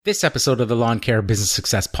This episode of the Lawn Care Business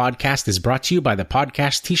Success Podcast is brought to you by the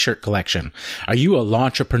Podcast T-Shirt Collection. Are you a lawn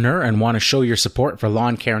entrepreneur and want to show your support for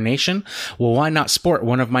Lawn Care Nation? Well, why not sport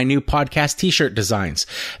one of my new podcast T-shirt designs?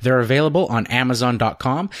 They're available on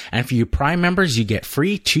Amazon.com, and for you Prime members, you get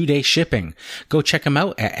free 2-day shipping. Go check them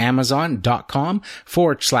out at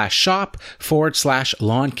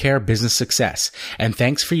Amazon.com/shop/Lawn Care Business Success. And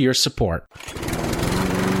thanks for your support.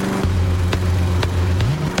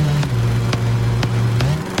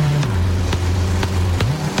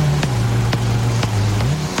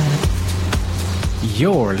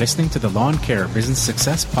 You're listening to the Lawn Care Business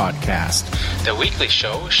Success Podcast, the weekly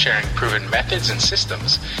show sharing proven methods and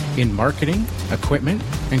systems in marketing, equipment,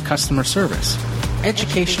 and customer service,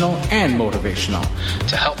 educational and motivational,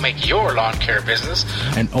 to help make your lawn care business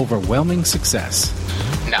an overwhelming success.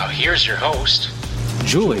 Now here's your host,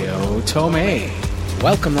 Julio Tomei.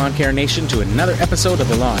 Welcome, Lawn Care Nation, to another episode of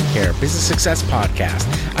the Lawn Care Business Success Podcast.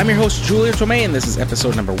 I'm your host, Julio Tomei, and this is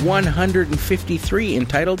episode number 153,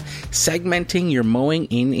 entitled Segmenting Your Mowing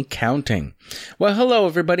in Accounting. Well, hello,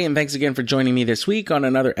 everybody, and thanks again for joining me this week on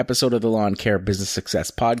another episode of the Lawn Care Business Success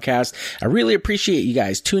Podcast. I really appreciate you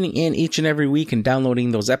guys tuning in each and every week and downloading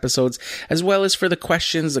those episodes, as well as for the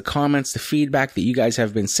questions, the comments, the feedback that you guys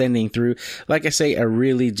have been sending through. Like I say, I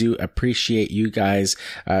really do appreciate you guys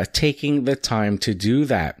taking the time to do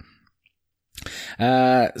that.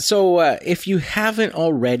 So if you haven't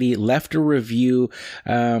already left a review,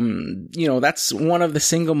 that's one of the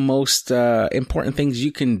single most important things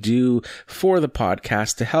you can do for the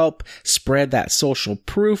podcast to help spread that social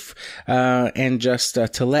proof, and just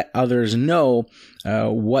to let others know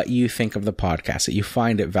what you think of the podcast, that you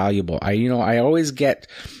find it valuable. I always get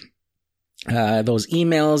those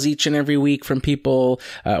emails each and every week from people,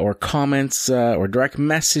 or comments, or direct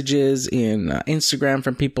messages in Instagram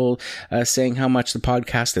from people saying how much the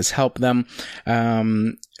podcast has helped them.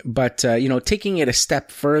 But taking it a step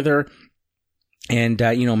further and,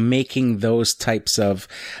 making those types of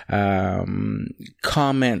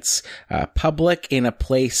comments public in a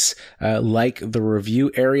place like the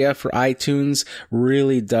review area for iTunes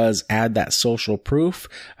really does add that social proof,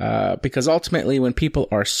 because ultimately when people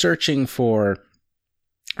are searching for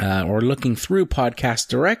or looking through podcast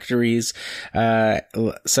directories,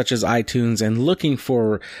 such as iTunes, and looking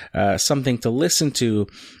for something to listen to,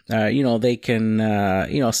 they can,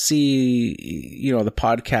 see, the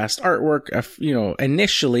podcast artwork,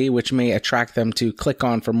 initially, which may attract them to click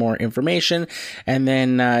on for more information. And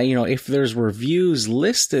then, if there's reviews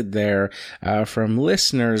listed there, from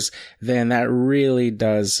listeners, then that really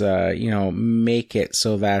does, make it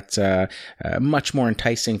so that, much more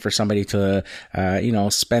enticing for somebody to,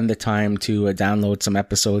 spend the time to download some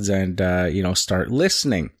episodes and, start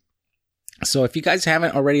listening. So if you guys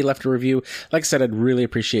haven't already left a review, like I said, I'd really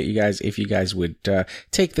appreciate you guys if you guys would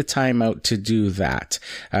take the time out to do that.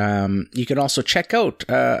 You can also check out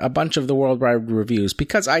a bunch of the worldwide reviews,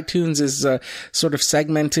 because iTunes is sort of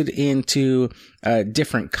segmented into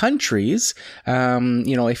different countries.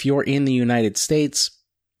 If you're in the United States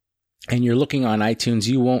and you're looking on iTunes,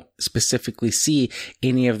 you won't specifically see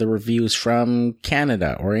any of the reviews from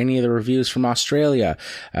Canada or any of the reviews from Australia,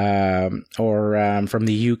 or from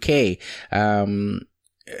the UK,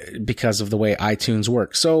 because of the way iTunes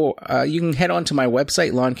works. So you can head on to my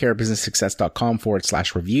website,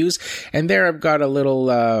 lawncarebusinesssuccess.com/reviews. And there I've got a little,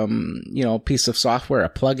 piece of software, a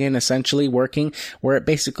plugin essentially working, where it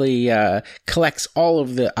basically collects all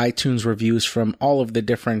of the iTunes reviews from all of the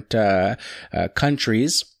different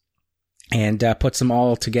countries, and puts them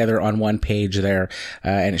all together on one page there,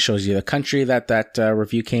 and it shows you the country that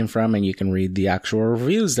review came from, and you can read the actual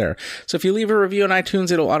reviews there. So if you leave a review on iTunes,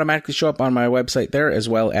 it'll automatically show up on my website there, as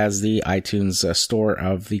well as the iTunes store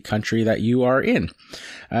of the country that you are in.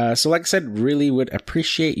 So like I said, really would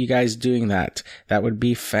appreciate you guys doing that. That would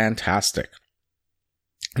be fantastic.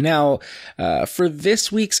 Now, for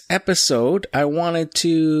this week's episode, I wanted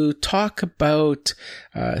to talk about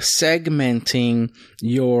segmenting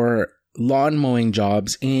your lawn mowing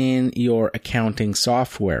jobs in your accounting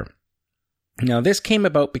software. Now, this came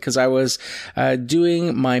about because I was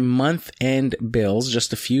doing my month-end bills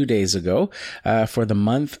just a few days ago for the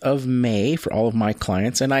month of May for all of my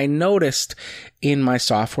clients, and I noticed in my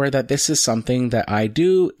software that this is something that I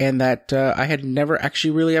do, and that I had never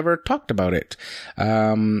actually really ever talked about it,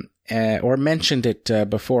 or mentioned it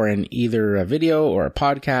before in either a video or a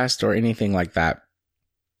podcast or anything like that.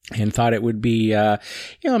 And thought it would be,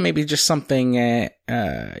 maybe just something,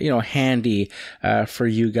 handy, for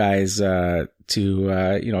you guys, to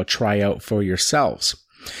try out for yourselves.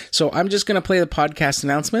 So I'm just going to play the podcast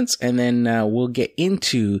announcements, and then we'll get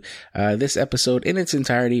into this episode in its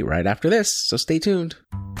entirety right after this. So stay tuned.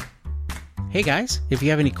 Hey guys, if you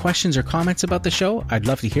have any questions or comments about the show, I'd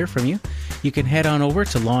love to hear from you. You can head on over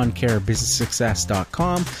to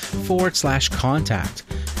lawncarebusinesssuccess.com/contact.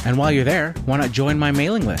 And while you're there, why not join my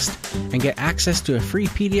mailing list and get access to a free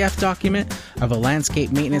PDF document of a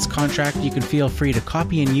landscape maintenance contract you can feel free to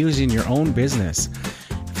copy and use in your own business.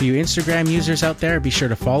 For you Instagram users out there, be sure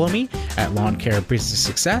to follow me at Lawn Care Business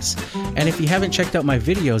Success. And if you haven't checked out my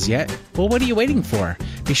videos yet, well, what are you waiting for?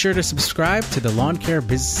 Be sure to subscribe to the Lawn Care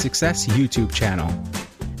Business Success YouTube channel.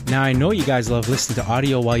 Now, I know you guys love listening to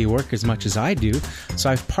audio while you work as much as I do, so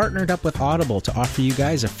I've partnered up with Audible to offer you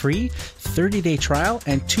guys a free 30-day trial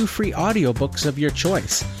and 2 free audiobooks of your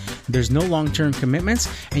choice. There's no long-term commitments,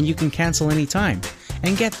 and you can cancel anytime.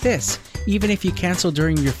 And get this, even if you cancel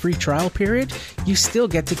during your free trial period, you still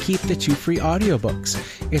get to keep the 2 free audiobooks.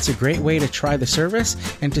 It's a great way to try the service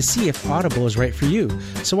and to see if Audible is right for you.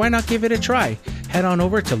 So why not give it a try? Head on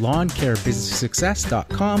over to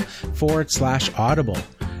lawncarebusinesssuccess.com/audible.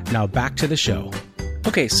 Now back to the show.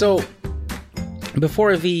 Okay, so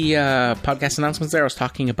before the podcast announcements there, I was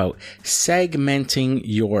talking about segmenting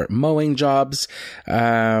your mowing jobs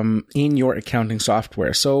in your accounting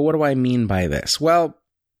software. So what do I mean by this? Well,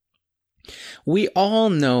 we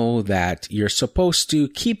all know that you're supposed to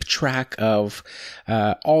keep track of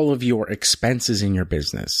all of your expenses in your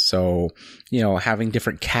business. So, having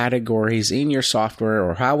different categories in your software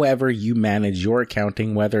or however you manage your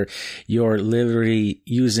accounting, whether you're literally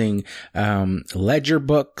using ledger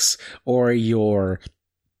books or you're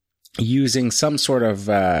using some sort of,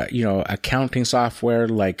 accounting software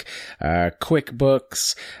like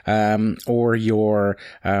QuickBooks, or you're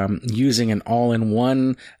using an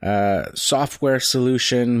all-in-one software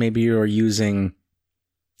solution. Maybe you're using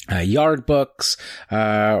Yardbooks,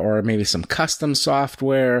 or maybe some custom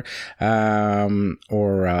software,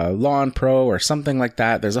 or Lawn Pro or something like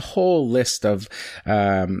that. There's a whole list of,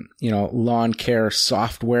 lawn care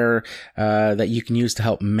software, that you can use to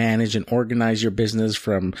help manage and organize your business,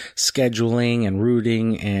 from scheduling and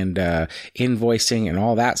routing and, invoicing and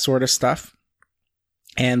all that sort of stuff.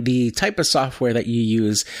 And the type of software that you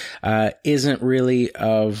use, isn't really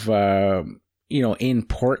of,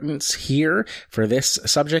 importance here for this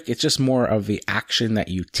subject. It's just more of the action that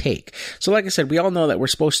you take. So like I said, we all know that we're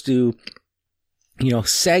supposed to,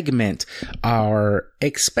 segment our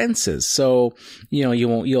expenses. So,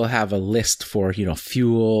 you'll have a list for,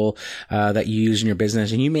 fuel, that you use in your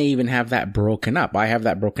business, and you may even have that broken up. I have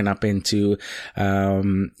that broken up into, a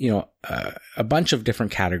bunch of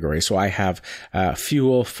different categories. So I have,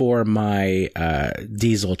 fuel for my,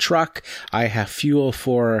 diesel truck. I have fuel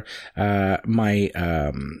for, my,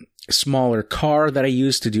 smaller car that I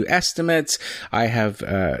use to do estimates. I have,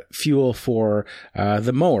 fuel for,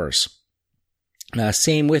 the mowers.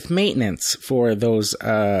 Same with maintenance for those,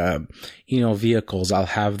 vehicles. I'll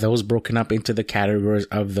have those broken up into the categories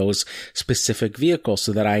of those specific vehicles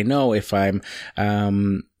so that I know if I'm,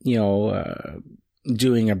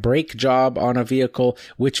 doing a brake job on a vehicle,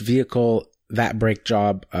 which vehicle that brake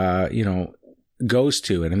job, goes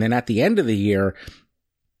to. And then at the end of the year,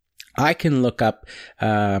 I can look up,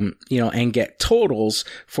 and get totals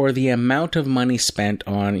for the amount of money spent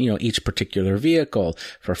on, each particular vehicle,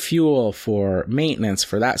 for fuel, for maintenance,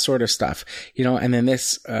 for that sort of stuff, and then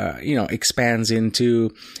this, expands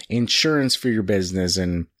into insurance for your business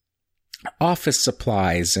and office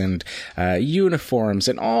supplies and, uniforms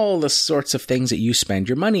and all the sorts of things that you spend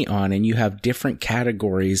your money on. And you have different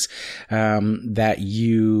categories, that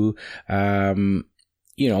you,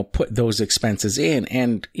 put those expenses in.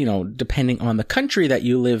 And, depending on the country that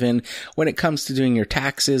you live in, when it comes to doing your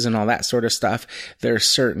taxes and all that sort of stuff, there's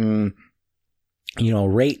certain,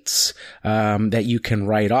 rates, that you can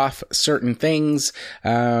write off certain things,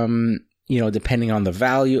 depending on the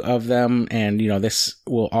value of them. And, this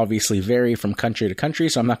will obviously vary from country to country.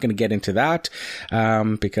 So I'm not going to get into that,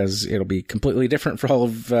 because it'll be completely different for all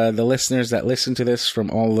of the listeners that listen to this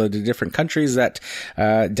from all of the different countries that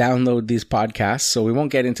download these podcasts. So we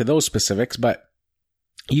won't get into those specifics, but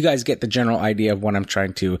you guys get the general idea of what I'm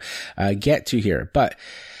trying to get to here. But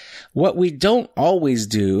what we don't always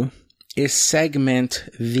do is segment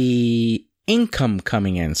the income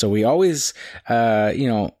coming in. So we always,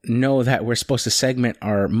 know that we're supposed to segment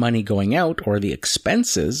our money going out or the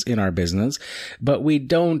expenses in our business, but we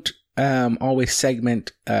don't always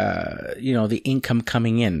segment, the income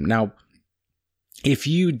coming in. Now, if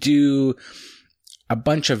you do a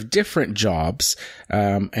bunch of different jobs,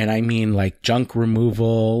 and I mean like junk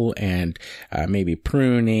removal and maybe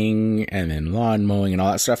pruning and then lawn mowing and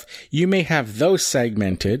all that stuff, you may have those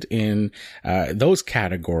segmented in those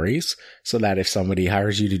categories, so that if somebody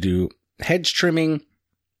hires you to do hedge trimming,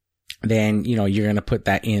 then, you're going to put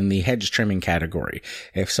that in the hedge trimming category.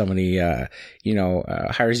 If somebody,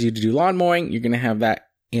 hires you to do lawn mowing, you're going to have that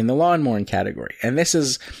in the lawn mowing category. And this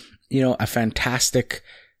is, a fantastic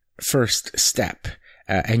first step.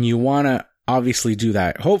 And you want to obviously do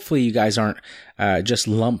that. Hopefully you guys aren't just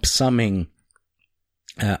lump summing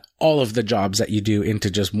all of the jobs that you do into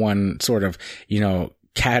just one sort of,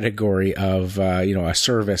 category of, a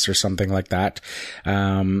service or something like that,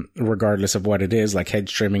 regardless of what it is, like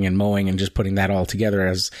hedge trimming and mowing, and just putting that all together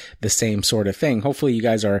as the same sort of thing. Hopefully you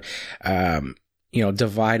guys are,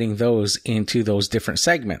 dividing those into those different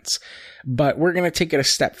segments. But we're going to take it a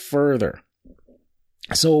step further.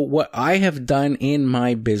 So what I have done in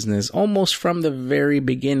my business almost from the very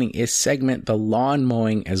beginning is segment the lawn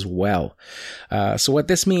mowing as well. So what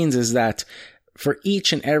this means is that for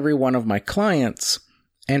each and every one of my clients,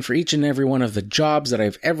 and for each and every one of the jobs that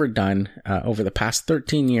I've ever done over the past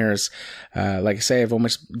 13 years, like I say, I've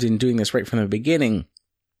almost been doing this right from the beginning,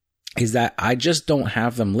 is that I just don't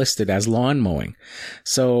have them listed as lawn mowing.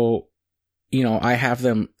 So, I have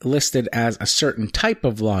them listed as a certain type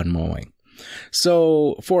of lawn mowing.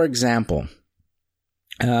 So, for example,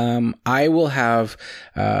 I will have,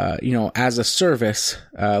 as a service,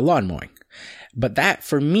 lawn mowing. But that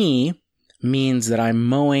for me means that I'm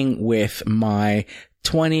mowing with my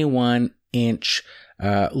 21-inch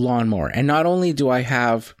lawnmower. And not only do I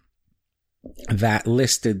have that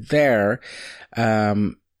listed there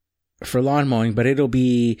for lawn mowing, but it'll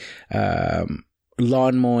be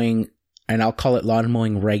lawn mowing, and I'll call it lawn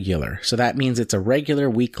mowing regular. So that means it's a regular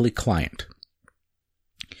weekly client.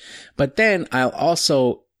 But then I'll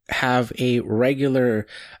also have a regular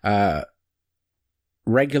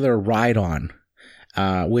ride-on,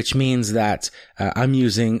 which means that I'm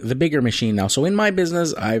using the bigger machine now. So in my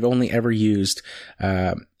business, I've only ever used,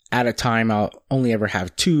 at a time, I'll only ever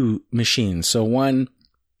have two machines. So one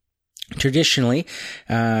traditionally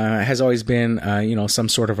has always been, some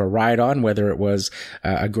sort of a ride-on, whether it was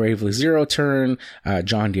a Gravely Zero Turn,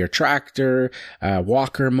 John Deere tractor,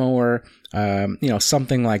 Walker mower,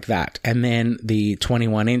 something like that. And then the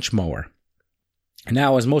 21-inch mower.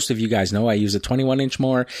 Now, as most of you guys know, I use a 21-inch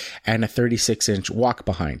mower and a 36-inch walk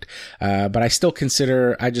behind. But I still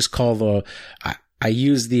consider, I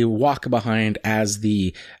use the walk behind as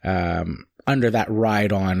the, under that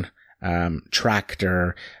ride-on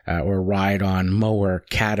tractor or ride-on mower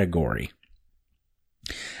category.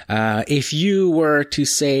 If you were to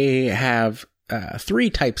say have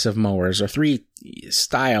three types of mowers or three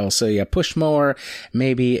styles, so a push mower,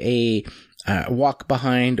 maybe a walk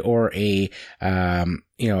behind, or a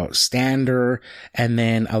stander, and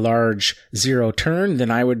then a large zero turn, then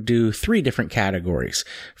I would do three different categories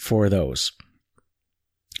for those.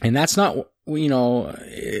 And that's not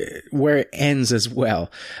where it ends as well.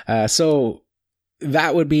 So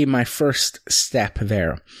that would be my first step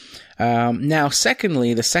there. Now,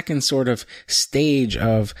 secondly, the second sort of stage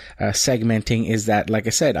of segmenting is that, like I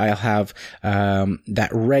said, I'll have that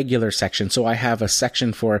regular section. So I have a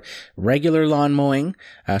section for regular lawn mowing.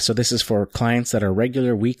 So this is for clients that are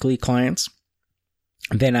regular weekly clients.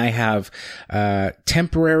 Then I have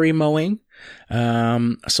temporary mowing.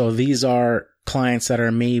 So these are clients that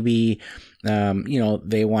are maybe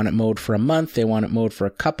they want it mowed for a month. They want it mowed for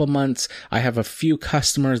a couple months. I have a few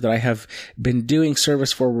customers that I have been doing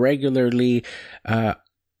service for regularly,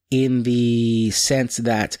 in the sense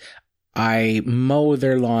that I mow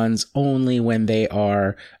their lawns only when they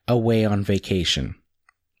are away on vacation.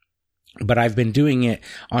 But I've been doing it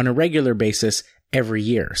on a regular basis every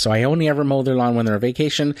year. So I only ever mow their lawn when they're on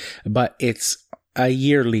vacation, but it's a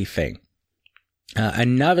yearly thing.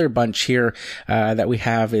 Another bunch here that we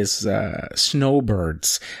have is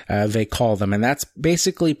snowbirds, they call them. And that's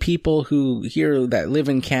basically people who here that live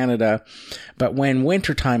in Canada, but when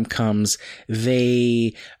wintertime comes,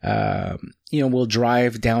 they will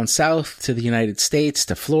drive down south to the United States,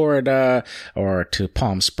 to Florida or to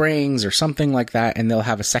Palm Springs or something like that, and they'll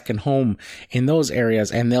have a second home in those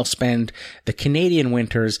areas, and they'll spend the Canadian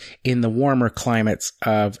winters in the warmer climates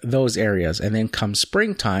of those areas. And then come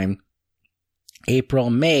springtime, April,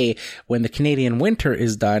 May, when the Canadian winter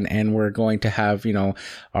is done and we're going to have,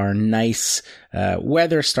 our nice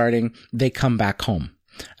weather starting, they come back home.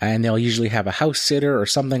 And they'll usually have a house sitter or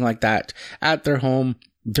something like that at their home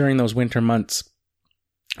during those winter months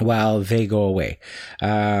while they go away.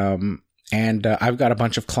 And And I've got a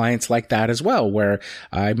bunch of clients like that as well, where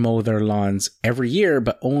I mow their lawns every year,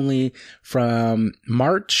 but only from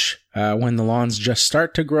March, when the lawns just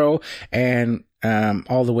start to grow, and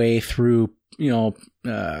all the way through,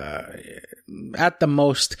 at the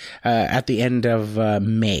most, at the end of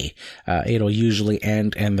May. It'll usually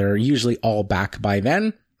end, and they're usually all back by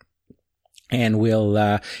then. And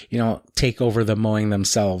we'll, take over the mowing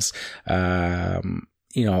themselves, at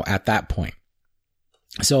that point.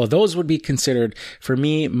 So those would be considered, for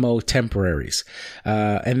me, mow temporaries.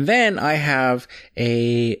 And then I have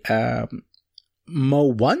a mow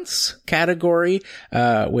once category,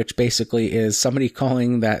 which basically is somebody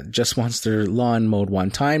calling that just wants their lawn mowed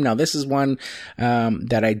one time. Now, this is one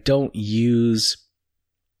that I don't use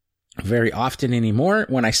very often anymore.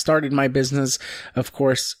 When I started my business, of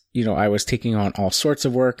course, I was taking on all sorts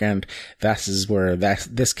of work, and that is where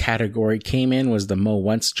this category came in, was the mow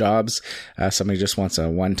once jobs. Somebody just wants a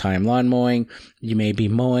one-time lawn mowing. You may be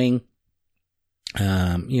mowing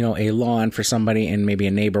a lawn for somebody, and maybe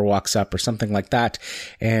a neighbor walks up or something like that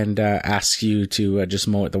and asks you to just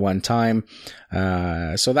mow it the one time.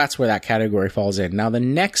 So that's where that category falls in. Now, the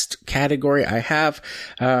next category I have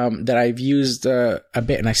that I've used a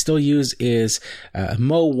bit, and I still use, is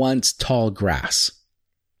mow once tall grass.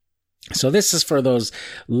 So this is for those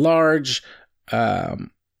large,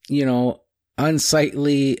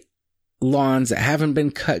 unsightly lawns that haven't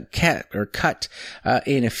been cut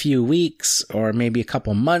in a few weeks, or maybe a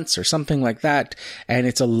couple months or something like that. And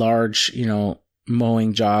it's a large,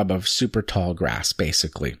 mowing job of super tall grass,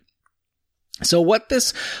 basically. So what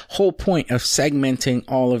this whole point of segmenting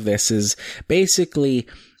all of this is, basically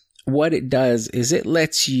what it does is it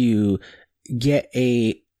lets you get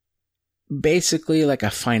basically like a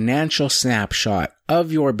financial snapshot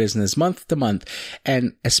of your business month to month.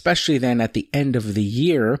 And especially then at the end of the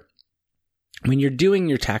year, when you're doing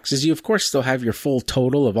your taxes, you of course still have your full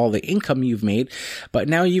total of all the income you've made, but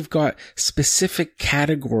now you've got specific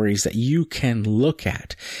categories that you can look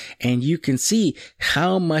at, and you can see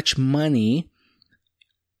how much money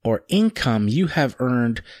or income you have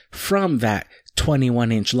earned from that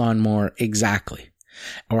 21-inch lawnmower exactly,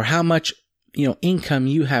 or how much income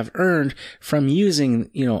you have earned from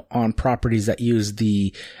using, on properties that use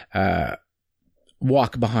the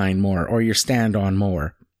walk behind mower or your stand on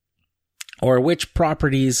mower, or which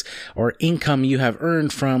properties or income you have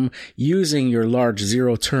earned from using your large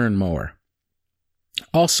zero turn mower.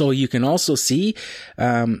 Also, you can also see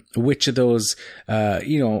which of those,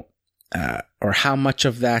 or how much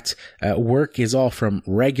of that work is all from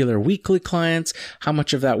regular weekly clients, how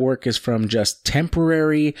much of that work is from just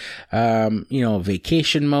temporary,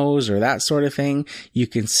 vacation mows or that sort of thing. You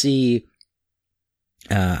can see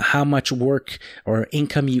how much work or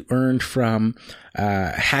income you earned from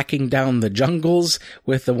hacking down the jungles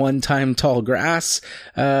with the one-time tall grass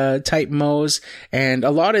type mows. And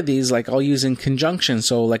a lot of these, like, I'll use in conjunction.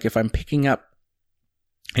 So like if I'm picking up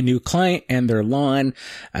a new client and their lawn,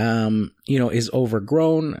 is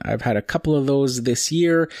overgrown. I've had a couple of those this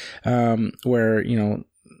year, where,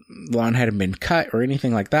 lawn hadn't been cut or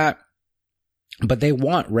anything like that, but they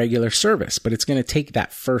want regular service, but it's going to take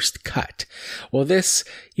that first cut. Well, this,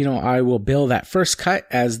 I will bill that first cut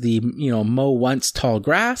as the, mow once tall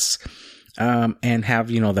grass. And have,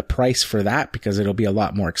 the price for that, because it'll be a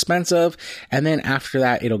lot more expensive. And then after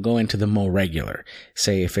that, it'll go into the mow regular.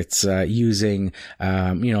 Say if it's, using,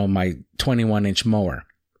 my 21-inch mower.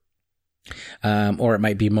 Or it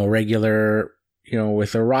might be mow regular,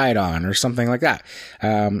 with a ride on or something like that.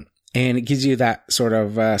 And it gives you that sort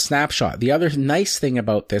of snapshot. The other nice thing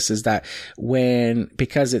about this is that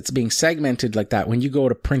because it's being segmented like that, when you go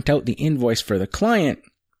to print out the invoice for the client,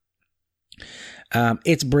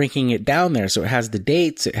 it's breaking it down there. So it has the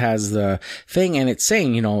dates, it has the thing, and it's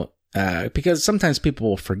saying, because sometimes people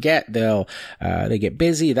will forget, they get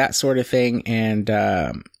busy, that sort of thing. And,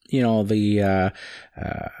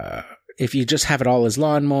 if you just have it all as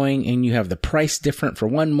lawn mowing and you have the price different for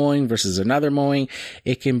one mowing versus another mowing,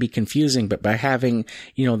 it can be confusing. But by having,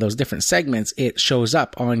 those different segments, it shows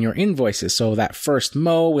up on your invoices. So that first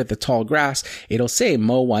mow with the tall grass, it'll say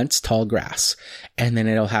mow once tall grass, and then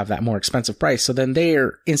it'll have that more expensive price. So then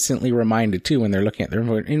they're instantly reminded too, when they're looking at their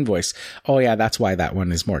invoice, oh yeah, that's why that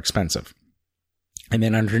one is more expensive. And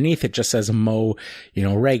then underneath it just says mow,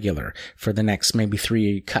 regular for the next maybe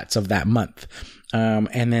 3 cuts of that month.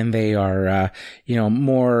 And then they are,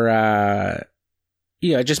 more,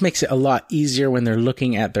 it just makes it a lot easier when they're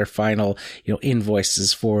looking at their final,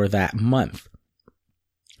 invoices for that month.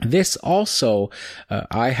 This also,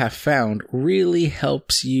 I have found, really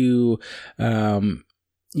helps you,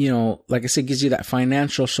 like I said, gives you that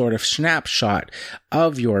financial sort of snapshot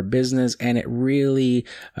of your business, and it really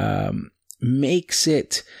makes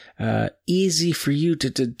it easy for you to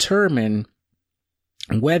determine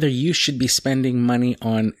whether you should be spending money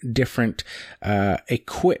on different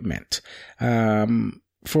equipment.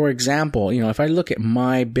 For example, if I look at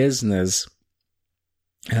my business,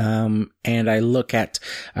 and I look at,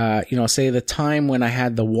 say the time when I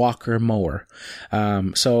had the Walker mower.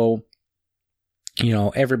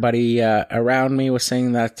 Everybody around me was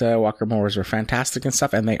saying that Walker mowers were fantastic and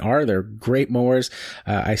stuff, and they are. They're great mowers.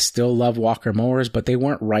 I still love Walker mowers, but they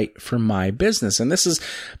weren't right for my business. And this is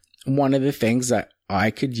one of the things that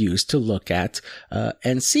I could use to look at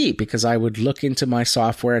and see, because I would look into my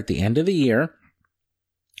software at the end of the year,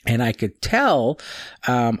 and I could tell,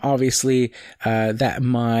 obviously, that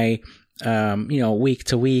my, week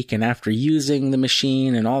to week and after using the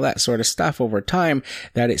machine and all that sort of stuff over time,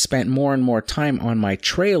 that it spent more and more time on my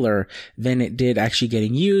trailer than it did actually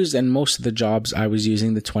getting used. And most of the jobs I was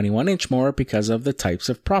using the 21-inch mower because of the types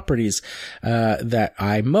of properties that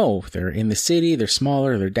I mow. They're in the city, they're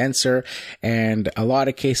smaller, they're denser, and a lot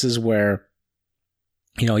of cases where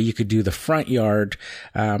you could do the front yard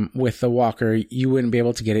with the Walker, you wouldn't be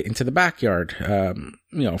able to get it into the backyard,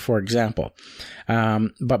 for example.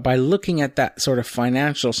 But by looking at that sort of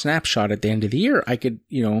financial snapshot at the end of the year, I could,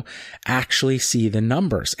 actually see the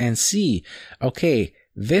numbers and see, okay,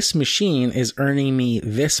 this machine is earning me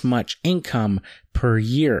this much income per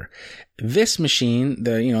year. This machine,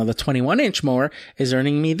 the 21-inch mower, is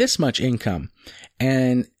earning me this much income.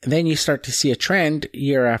 And then you start to see a trend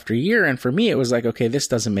year after year. And for me, it was like, okay, this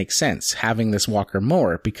doesn't make sense having this Walker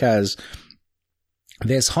mower, because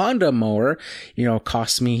this Honda mower,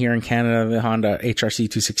 costs me here in Canada, the Honda HRC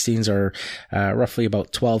 216s are roughly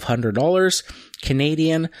about $1,200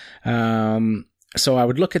 Canadian. So I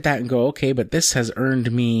would look at that and go, okay, but this has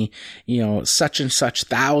earned me, such and such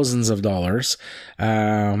thousands of dollars,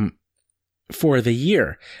 for the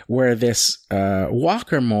year, where this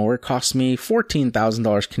Walker mower cost me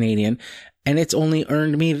 $14,000 Canadian, and it's only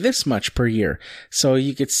earned me this much per year. So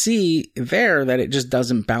you could see there that it just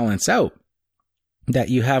doesn't balance out, that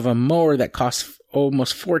you have a mower that costs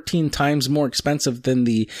almost 14 times more expensive than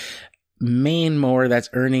the main mower that's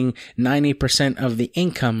earning 90% of the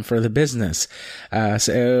income for the business.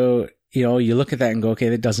 So you look at that and go, okay,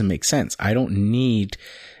 that doesn't make sense. I don't need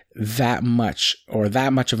that much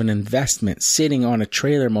of an investment sitting on a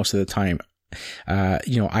trailer most of the time.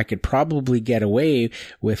 I could probably get away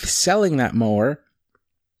with selling that mower,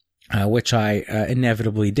 which I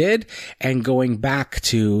inevitably did, and going back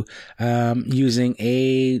to using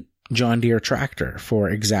a John Deere tractor, for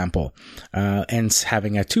example, and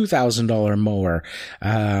having a $2,000 mower,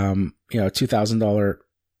 $2,000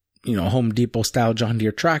 Home Depot style John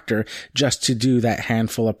Deere tractor, just to do that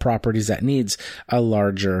handful of properties that needs a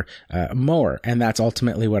larger mower. And that's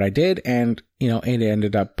ultimately what I did. And, it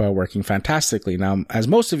ended up working fantastically. Now, as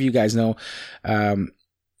most of you guys know,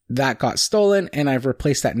 that got stolen, and I've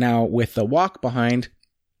replaced that now with the walk behind.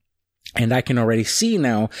 And I can already see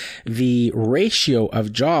now the ratio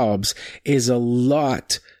of jobs is a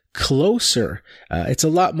lot closer. It's a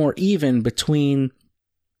lot more even between,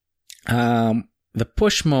 the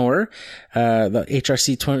push mower, the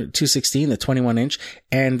HRC 216, the 21-inch,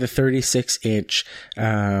 and the 36-inch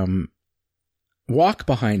walk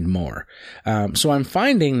behind mower. So I'm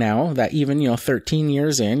finding now that even 13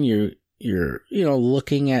 years in, you're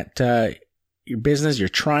looking at your business, you're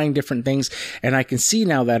trying different things, and I can see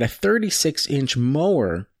now that a 36-inch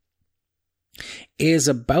mower is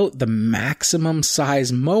about the maximum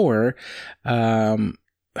size mower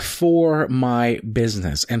for my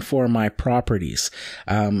business and for my properties,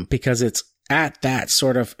 because it's at that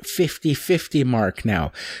sort of 50-50 mark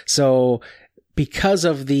now. So because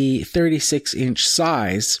of the 36-inch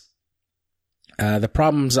size, the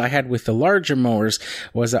problems I had with the larger mowers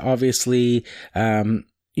was that obviously,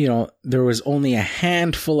 there was only a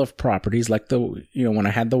handful of properties, like when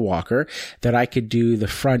I had the Walker, that I could do the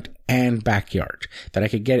front and backyard, that I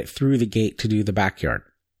could get it through the gate to do the backyard.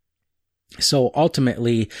 So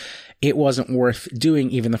ultimately, it wasn't worth doing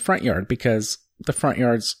even the front yard, because the front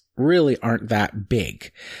yards really aren't that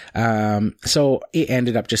big. So it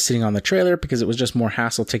ended up just sitting on the trailer because it was just more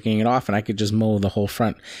hassle taking it off, and I could just mow the whole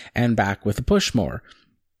front and back with a push mower.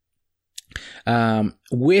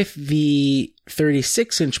 With the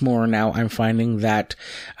 36-inch mower now, I'm finding that,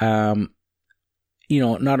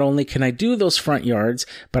 not only can I do those front yards,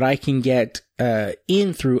 but I can get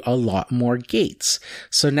in through a lot more gates.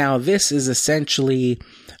 So now this is essentially,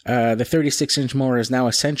 the 36-inch mower is now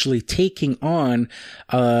essentially taking on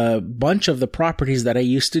a bunch of the properties that I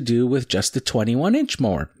used to do with just the 21-inch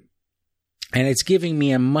mower. And it's giving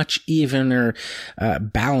me a much evener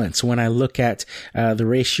balance when I look at the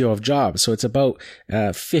ratio of jobs. So it's about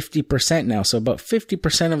 50% now. So about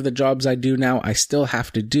 50% of the jobs I do now, I still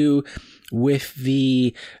have to do with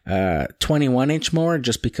the 21-inch mower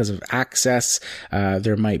just because of access.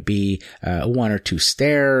 There might be 1 or 2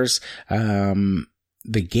 stairs.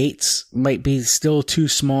 The gates might be still too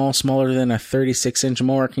small, smaller than a 36-inch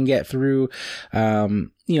mower can get through,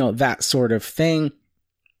 that sort of thing.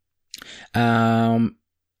 But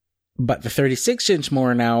the 36-inch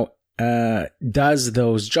mower now does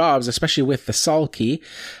those jobs, especially with the sulky.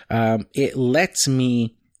 It lets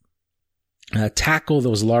me tackle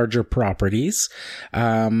those larger properties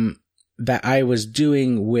that I was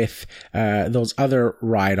doing with those other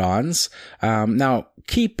ride-ons. Now,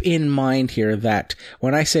 keep in mind here that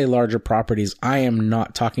when I say larger properties, I am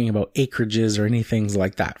not talking about acreages or anything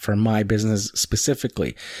like that for my business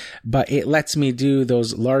specifically. But it lets me do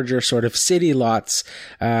those larger sort of city lots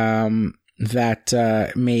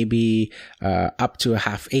that may be up to a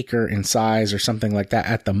half acre in size or something like that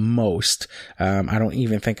at the most. I don't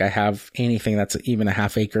even think I have anything that's even a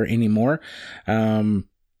half acre anymore.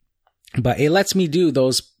 But it lets me do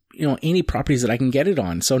those, any properties that I can get it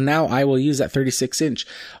on. So now I will use that 36-inch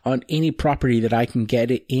on any property that I can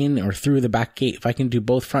get it in or through the back gate. If I can do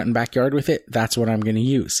both front and backyard with it, that's what I'm going to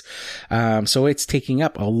use. So it's taking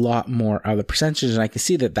up a lot more of the percentage, and I can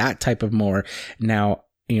see that type of mower now,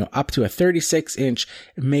 up to a 36-inch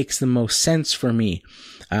makes the most sense for me.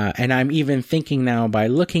 And I'm even thinking now, by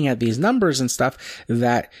looking at these numbers and stuff,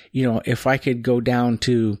 that, if I could go down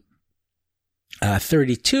to a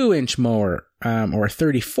 32-inch mower, or a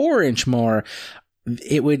 34-inch mower,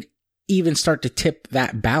 it would even start to tip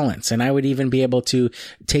that balance. And I would even be able to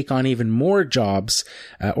take on even more jobs,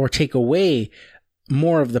 or take away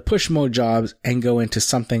more of the push mode jobs and go into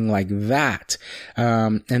something like that.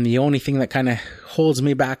 And the only thing that kind of holds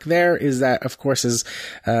me back there is that, of course, as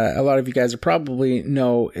a lot of you guys probably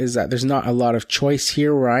know, is that there's not a lot of choice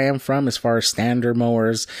here where I am from as far as standard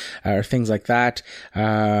mowers or things like that.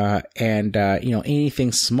 And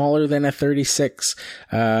anything smaller than a 36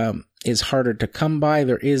 is harder to come by.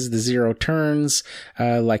 There is the zero turns,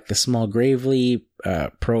 like the small Gravely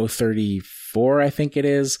Pro 34, I think it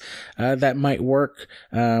is, that might work.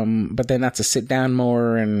 But then that's a sit down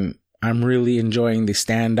mower, and I'm really enjoying the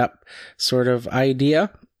stand up sort of idea.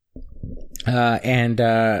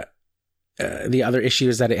 The other issue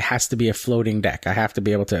is that it has to be a floating deck. I have to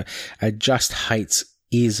be able to adjust heights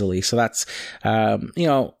easily. So that's,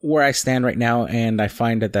 where I stand right now. And I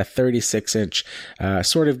find that 36-inch,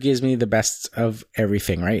 sort of gives me the best of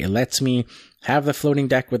everything, right? It lets me have the floating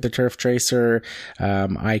deck with the Turf Tracer.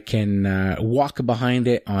 I can, walk behind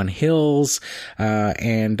it on hills,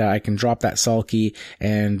 and I can drop that sulky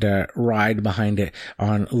and, ride behind it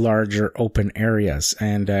on larger open areas.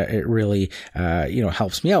 And, it really,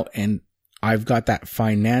 helps me out. And I've got that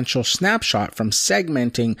financial snapshot from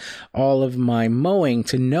segmenting all of my mowing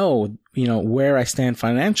to know, where I stand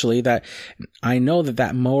financially, that I know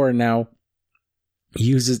that mower now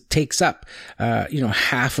takes up,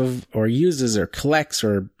 half of, or uses or collects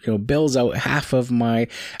or, bills out half of my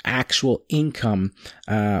actual income,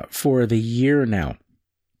 for the year now.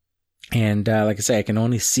 And, like I say, I can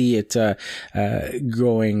only see it,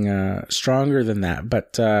 growing, stronger than that.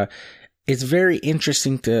 But, it's very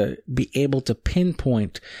interesting to be able to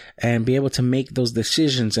pinpoint and be able to make those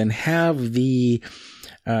decisions and have the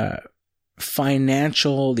the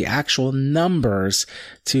actual numbers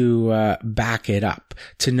to back it up,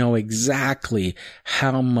 to know exactly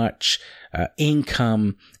how much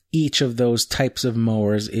income each of those types of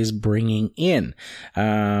mowers is bringing in.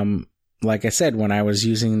 Like I said, when I was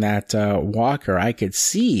using that walker, I could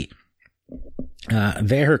see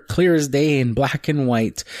there clear as day in black and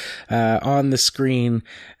white on the screen,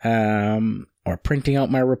 or printing out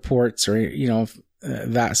my reports, or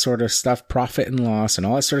that sort of stuff, profit and loss and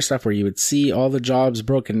all that sort of stuff, where you would see all the jobs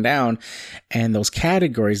broken down, and those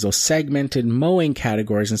categories, those segmented mowing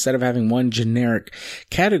categories, instead of having one generic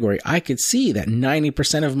category, I could see that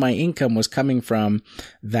 90% of my income was coming from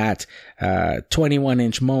that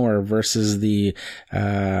 21-inch mower versus the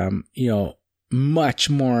much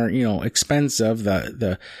more, expensive,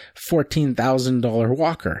 the $14,000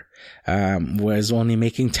 walker, was only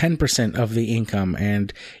making 10% of the income,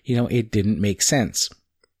 and, it didn't make sense.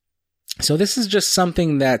 So this is just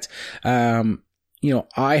something that,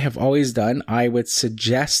 I have always done, I would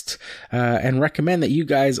suggest and recommend that you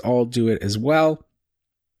guys all do it as well.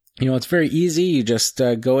 It's very easy. You just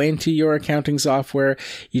go into your accounting software.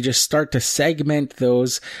 You just start to segment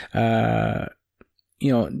those,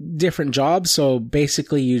 different jobs. So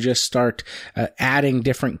basically you just start adding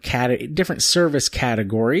different service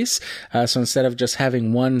categories. So instead of just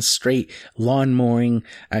having one straight lawn mowing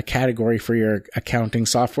category for your accounting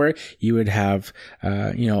software, you would have,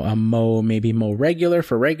 a mow regular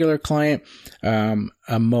for regular client,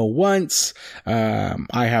 a mow once.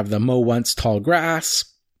 I have the mow once tall grass.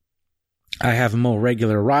 I have mow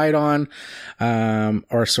regular ride on,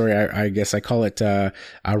 I guess I call it, a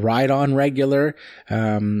ride on regular,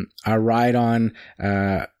 a ride on,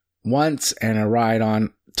 once and a ride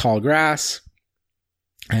on tall grass.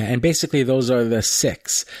 And basically those are the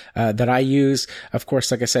 6, that I use. Of course,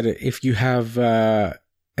 like I said, if you have,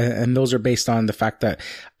 and those are based on the fact that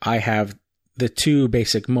I have the 2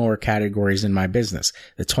 basic mower categories in my business,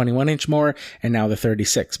 the 21-inch mower and now the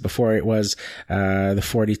 36. Before it was the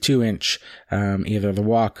 42-inch, either the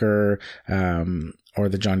Walker or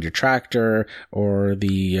the John Deere tractor or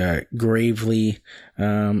the Gravely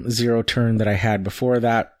zero turn that I had before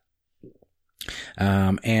that.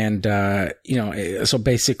 So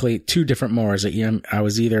basically 2 different mowers. I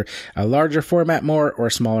was either a larger format mower or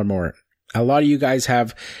a smaller mower. A lot of you guys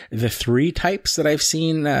have the 3 types that I've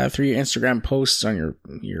seen through your Instagram posts on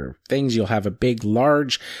your things. You'll have a big,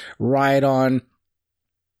 large ride-on.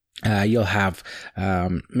 You'll have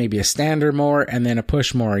maybe a standard mower and then a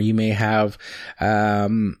push mower. You may have a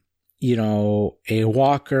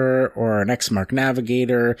Walker or an Exmark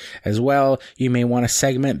Navigator as well. You may want to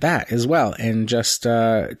segment that as well, and just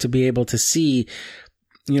to be able to see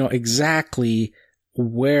exactly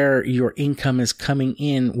where your income is coming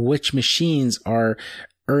in, which machines are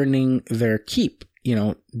earning their keep.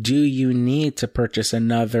 Do you need to purchase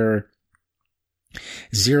another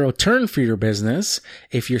zero turn for your business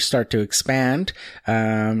if you start to expand?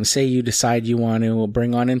 Say you decide you want to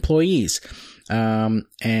bring on employees,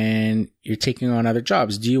 and you're taking on other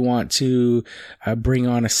jobs. Do you want to bring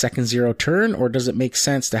on a second zero turn, or does it make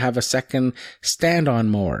sense to have a second stand-on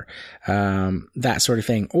mower? That sort of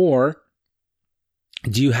thing. Or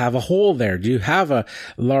do you have a hole there? Do you have a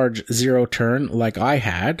large zero turn like I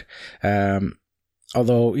had?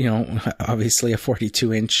 Although, obviously a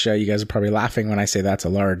 42-inch, you guys are probably laughing when I say that's a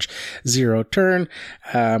large zero turn,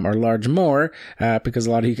 or large mower, because a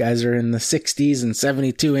lot of you guys are in the 60s and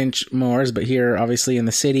 72-inch mowers. But here, obviously in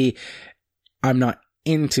the city, I'm not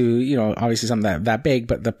into, obviously something that big.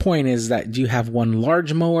 But the point is that do you have one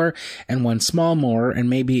large mower and one small mower? And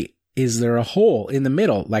maybe is there a hole in the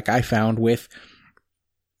middle, like I found with,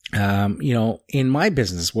 in my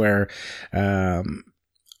business where,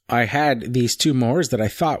 I had these 2 mowers that I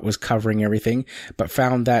thought was covering everything, but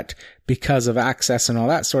found that because of access and all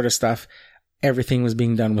that sort of stuff, everything was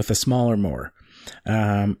being done with a smaller mower.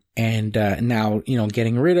 Now,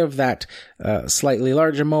 getting rid of that, slightly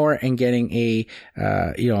larger mower and getting a,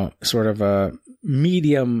 sort of a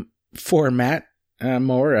medium format,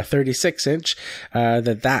 mower, a 36-inch,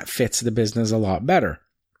 that fits the business a lot better.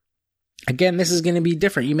 Again, this is going to be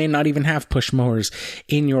different. You may not even have push mowers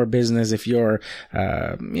in your business if you're,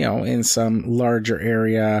 in some larger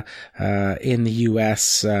area, in the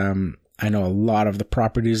U.S. I know a lot of the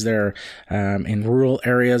properties there, in rural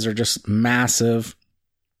areas are just massive.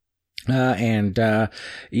 It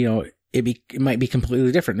might be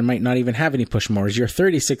completely different. It might not even have any push mowers. Your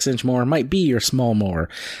 36-inch mower might be your small mower.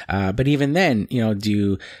 But even then, do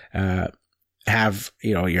you, have,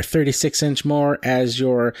 your 36-inch mower as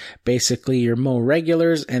your mow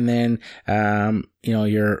regulars, and then,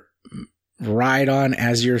 your ride on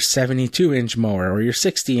as your 72-inch mower or your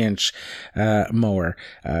 60-inch, mower.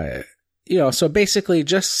 So basically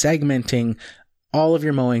just segmenting all of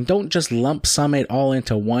your mowing. Don't just lump sum it all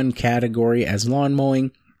into one category as lawn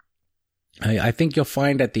mowing. I think you'll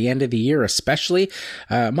find at the end of the year, especially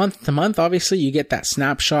month to month, obviously you get that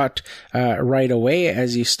snapshot right away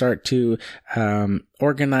as you start to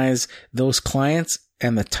organize those clients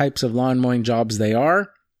and the types of lawn mowing jobs they are.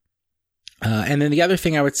 And then the other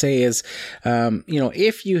thing I would say is,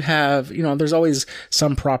 if you have, there's always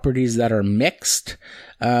some properties that are mixed,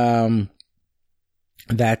 that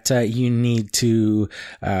you need to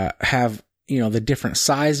have, the different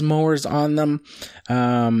size mowers on them.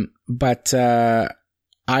 But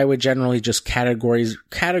I would generally just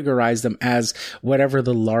categorize them as whatever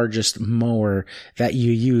the largest mower that you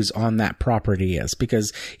use on that property is.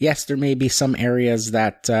 Because yes, there may be some areas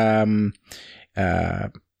that,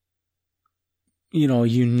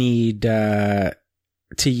 you need,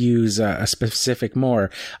 to use a specific mower.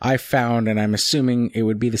 I found, and I'm assuming it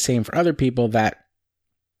would be the same for other people, that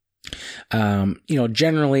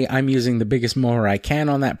generally I'm using the biggest mower I can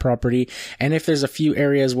on that property. And if there's a few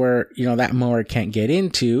areas where, that mower can't get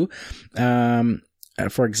into,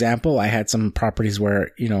 for example, I had some properties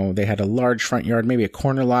where, they had a large front yard, maybe a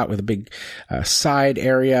corner lot with a big side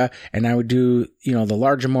area, and I would do, the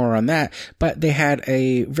larger mower on that, but they had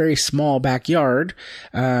a very small backyard,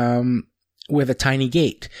 with a tiny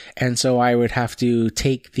gate. And so I would have to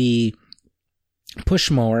take the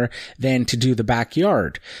push mower then to do the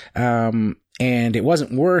backyard. And it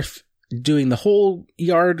wasn't worth doing the whole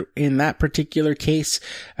yard in that particular case,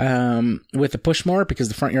 with the push mower, because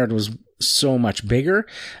the front yard was so much bigger,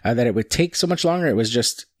 that it would take so much longer. It was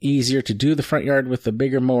just easier to do the front yard with the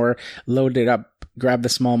bigger mower, load it up, grab the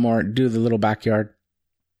small mower, do the little backyard.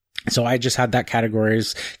 So I just had that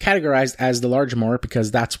categorized as the large mower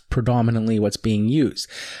because that's predominantly what's being used.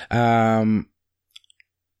 And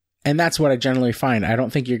that's what I generally find. I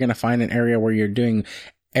don't think you're going to find an area where you're doing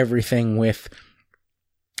everything with,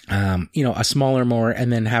 a smaller mower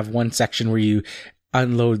and then have one section where you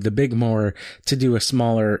unload the big mower to do a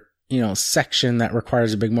smaller, section that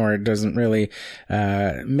requires a big mower. It doesn't really,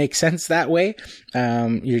 make sense that way.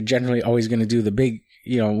 You're generally always going to do the big,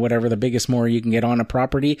 whatever the biggest mower you can get on a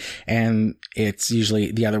property. And it's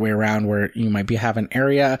usually the other way around, where you might have an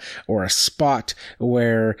area or a spot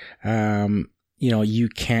where, you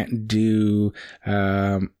can't do,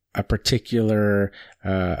 a particular,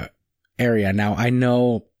 area. Now, I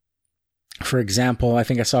know, for example, I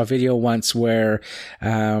think I saw a video once where,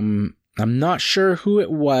 I'm not sure who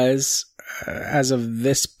it was. As of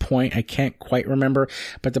this point, I can't quite remember,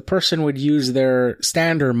 but the person would use their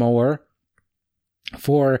stander mower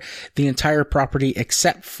for the entire property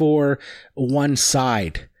except for one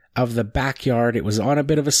side of the backyard. It was on a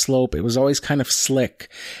bit of a slope. It was always kind of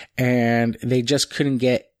slick, and they just couldn't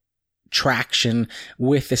get traction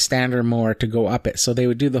with the stander mower to go up it. So they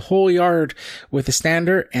would do the whole yard with the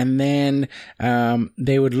stander, and then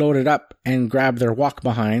they would load it up and grab their walk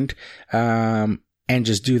behind, and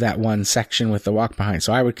just do that one section with the walk behind.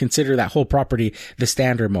 So I would consider that whole property the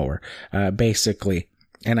stander mower, basically.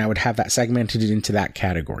 And I would have that segmented into that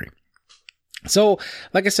category. So,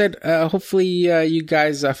 like I said, hopefully, you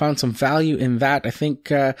guys found some value in that. I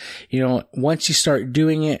think, once you start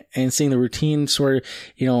doing it and seeing the routine sort of,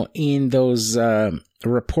 in those,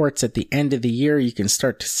 reports at the end of the year, you can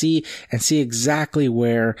start to see exactly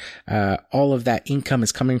where, all of that income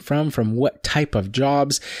is coming from what type of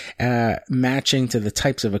jobs, matching to the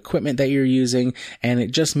types of equipment that you're using. And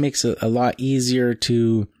it just makes it a lot easier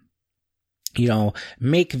to,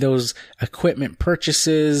 make those equipment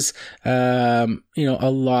purchases, a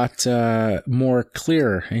lot, more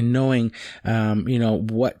clear in knowing,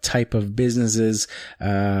 what type of businesses,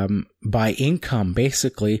 buy income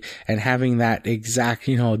basically, and having that exact,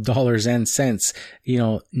 dollars and cents,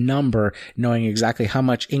 number, knowing exactly how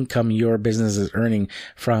much income your business is earning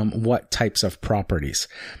from what types of properties.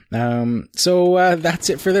 So that's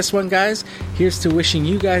it for this one, guys. Here's to wishing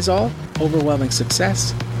you guys all overwhelming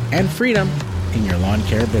success and freedom in your lawn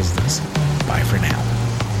care business. Bye for now.